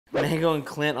Mango and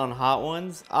Clint on Hot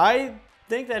Ones. I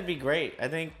think that'd be great. I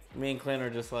think me and Clint are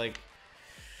just like,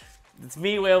 it's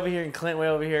me way over here and Clint way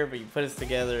over here, but you put us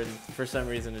together and for some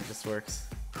reason it just works.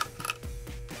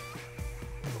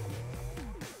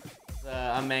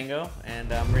 I'm Mango,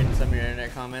 and I'm reading some of your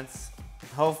internet comments.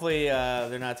 Hopefully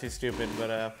they're not too stupid,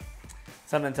 but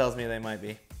something tells me they might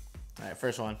be. All right,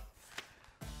 first one.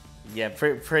 Yeah,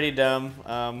 pretty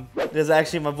dumb. There's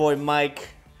actually my boy Mike.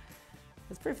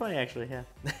 It's pretty funny actually, yeah.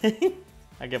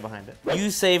 I get behind it. You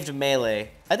saved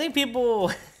Melee. I think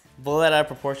people blow that out of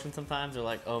proportion sometimes. They're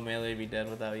like, oh, Melee would be dead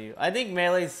without you. I think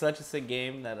Melee is such a sick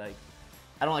game that like,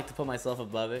 I don't like to put myself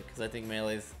above it because I think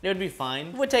Melee's, it would be fine.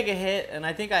 It would take a hit, and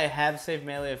I think I have saved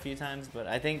Melee a few times, but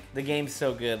I think the game's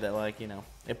so good that like, you know,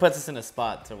 it puts us in a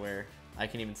spot to where I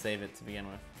can even save it to begin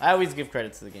with. I always give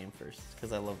credit to the game first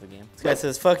because I love the game. This guy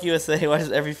says, fuck USA, why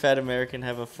does every fat American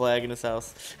have a flag in his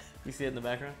house? You see it in the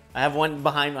background? I have one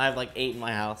behind me, I have like 8 in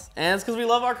my house. And it's because we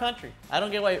love our country. I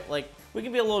don't get why, like, we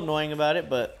can be a little annoying about it,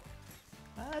 but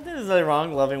I think there's nothing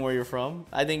wrong loving where you're from.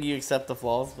 I think you accept the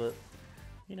flaws, but,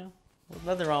 you know. There's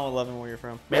nothing wrong with loving where you're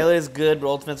from. Melee is good, but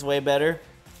Ultimate's way better.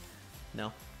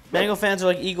 No. Mango fans are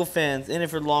like Eagle fans, in it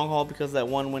for the long haul because that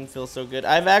one win feels so good.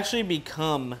 I've actually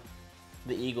become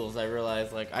the Eagles, I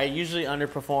realize. Like, I usually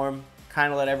underperform,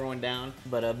 kind of let everyone down.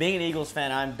 But being an Eagles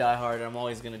fan, I'm diehard. I'm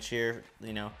always going to cheer,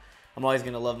 you know. I'm always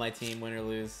going to love my team, win or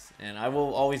lose. And I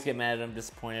will always get mad at them,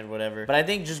 disappointed, whatever. But I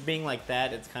think just being like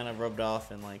that, it's kind of rubbed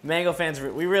off. And like, Mango fans,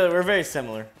 we're very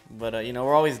similar. But, you know,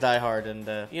 we're always diehard. And,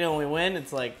 you know, when we win,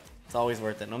 it's like, it's always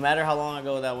worth it. No matter how long I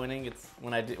go without winning, it's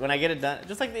when I get it done,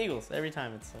 just like the Eagles, every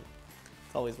time it's like,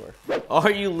 it's always worth it.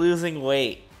 Are you losing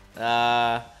weight?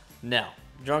 No.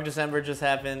 Drunk December just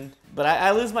happened, but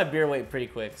I lose my beer weight pretty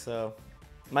quick, so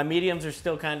my mediums are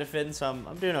still kind of fitting, so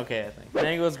I'm doing okay, I think.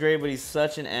 Mango's great, but he's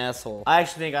such an asshole. I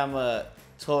actually think I'm a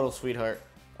total sweetheart,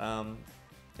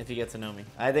 if you get to know me.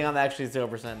 I think I'm actually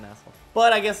 0% an asshole.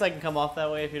 But I guess I can come off that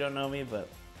way if you don't know me, but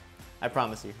I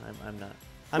promise you, I'm not.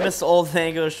 I miss the old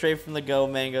Mango, straight from the go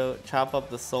Mango, chop up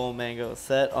the soul Mango,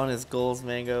 set on his goals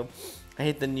Mango. I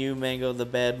hate the new Mango, the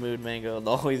bad mood Mango,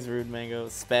 the always rude Mango,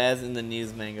 spaz in the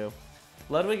news Mango.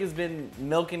 Ludwig has been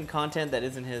milking content that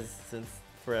isn't his since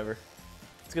forever.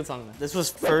 It's a good song though. This was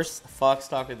first Fox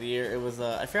Talk of the year. It was,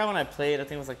 I forgot when I played, I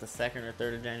think it was like the 2nd or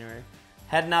 3rd of January.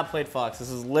 Had not played Fox. This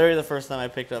was literally the first time I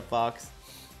picked up Fox.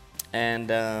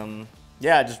 And,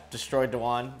 yeah, I just destroyed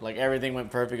Dewan. Like, everything went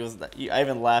perfect. It was, I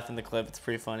even laughed in the clip. It's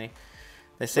pretty funny.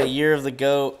 They say year of the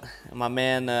GOAT. My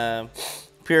man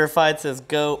Purified says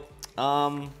GOAT.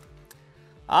 I'm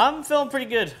feeling pretty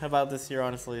good about this year,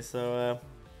 honestly. So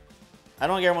I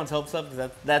don't get everyone's hopes up because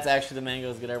that's actually the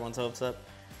Mango's get everyone's hopes up.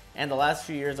 And the last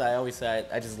few years, I always say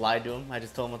I just lied to them. I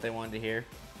just told them what they wanted to hear.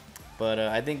 But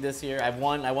I think this year I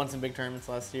won some big tournaments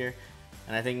last year,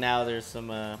 and I think now there's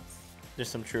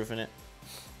some truth in it.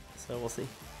 So we'll see.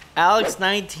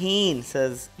 Alex19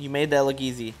 says, you made that look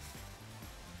easy.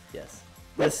 Yes.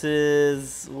 This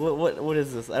is, what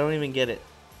is this? I don't even get it.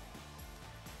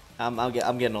 I'm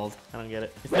getting old. I don't get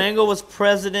it. If Mango was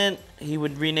president, he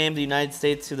would rename the United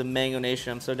States to the Mango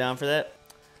Nation. I'm so down for that.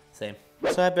 Same.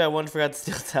 So happy I won, forgot to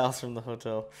steal towels from the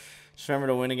hotel. Just remember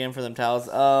to win again for them towels.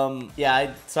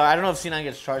 Yeah, sorry, I don't know if C9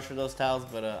 gets charged for those towels,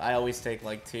 but I always take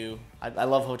like 2. I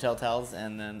love hotel towels,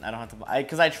 and then I don't have to buy,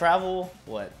 because I travel,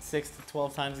 what, 6 to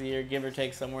 12 times a year, give or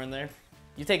take, somewhere in there.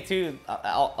 You take 2,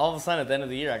 all of a sudden at the end of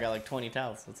the year, I got like 20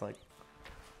 towels. It's like,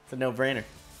 it's a no-brainer.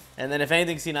 And then if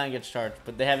anything, C9 gets charged,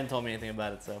 but they haven't told me anything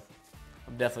about it, so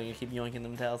I'm definitely gonna keep yoinking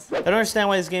them towels. I don't understand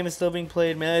why this game is still being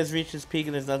played. Melee has reached its peak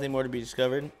and there's nothing more to be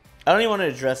discovered. I don't even want to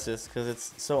address this, because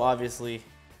it's so obviously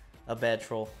a bad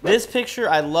troll. This picture,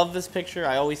 I love this picture.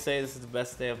 I always say this is the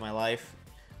best day of my life.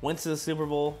 Went to the Super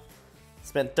Bowl,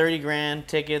 spent 30 grand,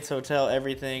 tickets, hotel,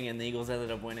 everything, and the Eagles ended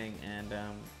up winning. And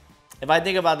if I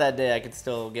think about that day, I could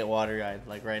still get watery-eyed,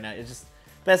 like right now. It's just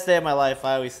best day of my life,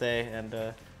 I always say. And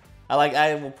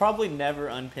I will probably never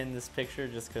unpin this picture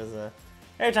just because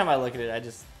every time I look at it, I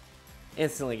just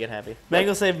instantly get happy.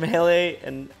 Mango saved Melee,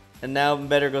 and now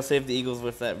better go save the Eagles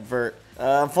with that vert.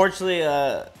 Unfortunately,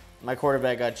 my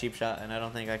quarterback got cheap shot, and I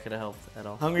don't think I could have helped at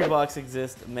all. Hungry Box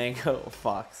exists, Mango,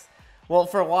 Fox. Well,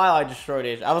 for a while, I destroyed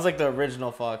H. I was like the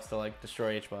original Fox to like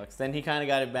destroy H-Box. Then he kind of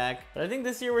got it back. But I think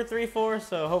this year we're 3-4,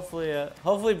 so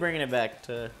hopefully bringing it back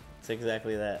to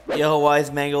exactly that. Yo, why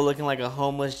is Mango looking like a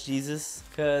homeless Jesus?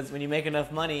 Because when you make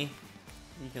enough money,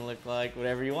 you can look like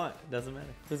whatever you want. It doesn't matter.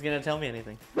 Who's gonna tell me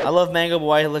anything? I love Mango, but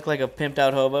why he look like a pimped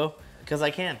out hobo? Because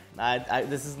I can.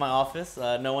 This is my office.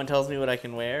 No one tells me what I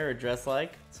can wear or dress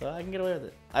like, so I can get away with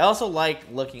it. I also like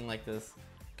looking like this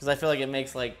because I feel like it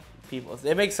makes like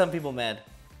it makes some people mad.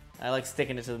 I like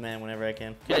sticking it to the man whenever I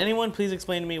can. Can anyone please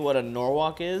explain to me what a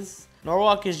Norwalk is?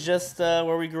 Norwalk is just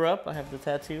where we grew up. I have the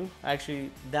tattoo.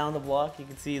 Actually, down the block, you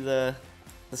can see the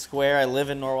square. I live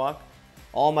in Norwalk.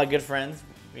 All my good friends,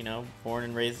 you know, born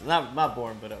and raised, not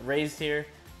born, but raised here.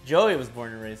 Joey was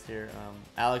born and raised here.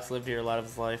 Alex lived here a lot of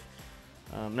his life.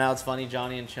 Now it's funny,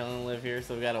 Johnny and Chillin live here,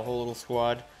 so we got a whole little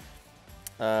squad.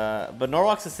 But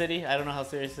Norwalk's a city. I don't know how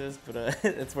serious it is, but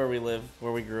it's where we live,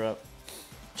 where we grew up.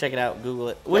 Check it out, Google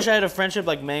it. Wish I had a friendship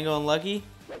like Mango and Lucky.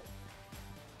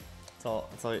 That's all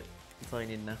you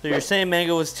need to know. So you're saying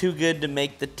Mango was too good to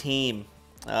make the team.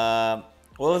 Well,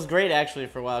 it was great actually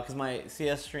for a while, because my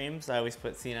CS streams, I always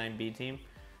put C9B team,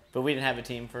 but we didn't have a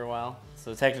team for a while.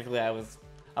 So technically I was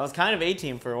kind of A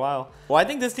team for a while. Well, I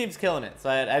think this team's killing it, so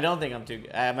I don't think I'm too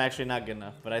good. I'm actually not good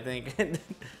enough, but I think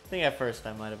at first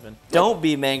I might have been. Don't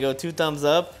be Mango, 2 thumbs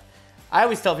up. I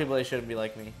always tell people they shouldn't be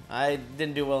like me. I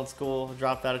didn't do well in school,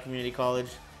 dropped out of community college.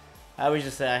 I always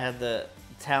just say I had the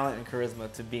talent and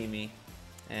charisma to be me,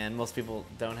 and most people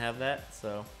don't have that,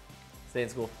 so stay in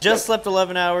school. Just slept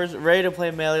 11 hours, ready to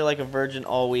play Melee like a virgin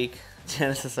all week.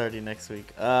 Genesis already next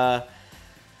week. Yeah,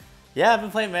 I've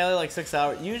been playing Melee like 6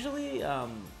 hours. Usually,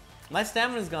 my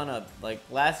stamina's gone up. Like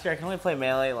last year, I can only play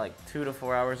Melee like 2 to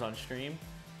 4 hours on stream.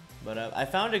 But I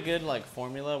found a good like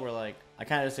formula where like I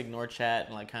kind of just ignore chat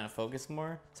and like kind of focus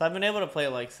more. So I've been able to play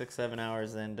like 6-7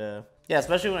 hours, and yeah,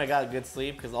 especially when I got good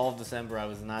sleep, because all of December I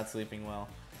was not sleeping well.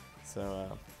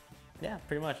 So yeah,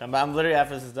 pretty much. I'm literally,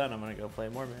 after this is done, I'm gonna go play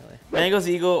more Melee. Mango's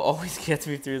ego always gets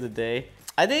me through the day.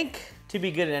 I think to be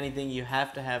good at anything, you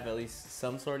have to have at least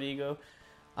some sort of ego.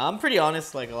 I'm pretty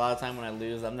honest, like a lot of time when I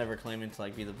lose, I'm never claiming to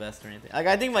like be the best or anything. Like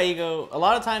I think my ego, a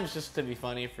lot of times just to be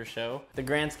funny for show. The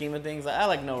grand scheme of things, I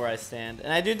like know where I stand.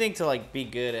 And I do think to like be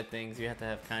good at things, you have to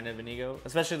have kind of an ego,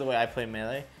 especially the way I play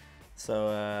Melee.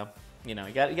 So, you know,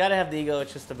 you gotta have the ego,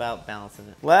 it's just about balancing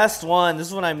it. Last one, this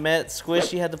is when I met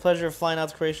Squishy, had the pleasure of flying out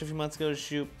to Croatia a few months ago to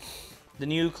shoot the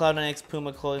new Cloud9 X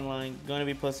Puma clothing line. Going to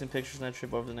be posting pictures on that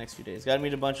trip over the next few days. Got to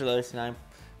meet a bunch of the other C9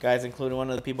 guys, including one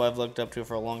of the people I've looked up to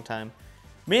for a long time.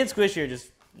 Me and Squishy are just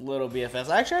little BFFs.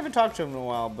 I actually haven't talked to him in a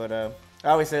while, but I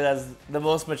always say that's the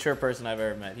most mature person I've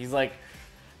ever met. He's like,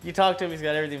 you talk to him, he's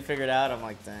got everything figured out. I'm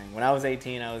like, dang. When I was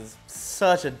 18, I was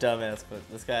such a dumbass, but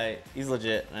this guy, he's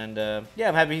legit. And yeah,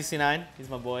 I'm happy he's C9. He's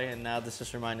my boy, and now this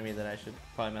just reminded me that I should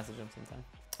probably message him sometime.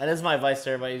 And this is my advice to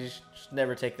everybody: you should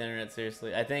never take the internet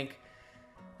seriously. I think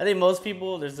most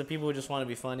people, there's the people who just want to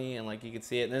be funny, and like you can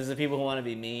see it. And there's the people who want to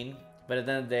be mean, but at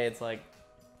the end of the day, it's like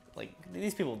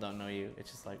these people don't know you.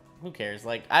 It's just like, who cares?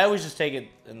 Like, I always just take it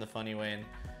in the funny way, and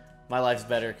my life's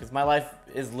better because my life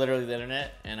is literally the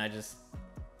internet, and I just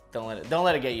don't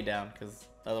let it get you down, because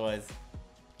otherwise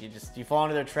you fall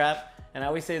into their trap. And I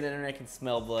always say the internet can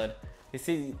smell blood. You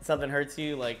see something hurts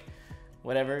you, like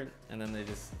whatever, and then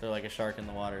they're like a shark in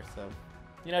the water. So,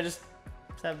 you know,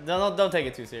 don't take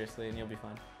it too seriously, and you'll be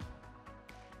fine.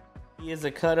 He is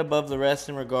a cut above the rest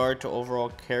in regard to overall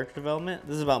character development.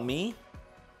 This is about me.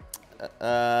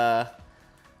 Yeah.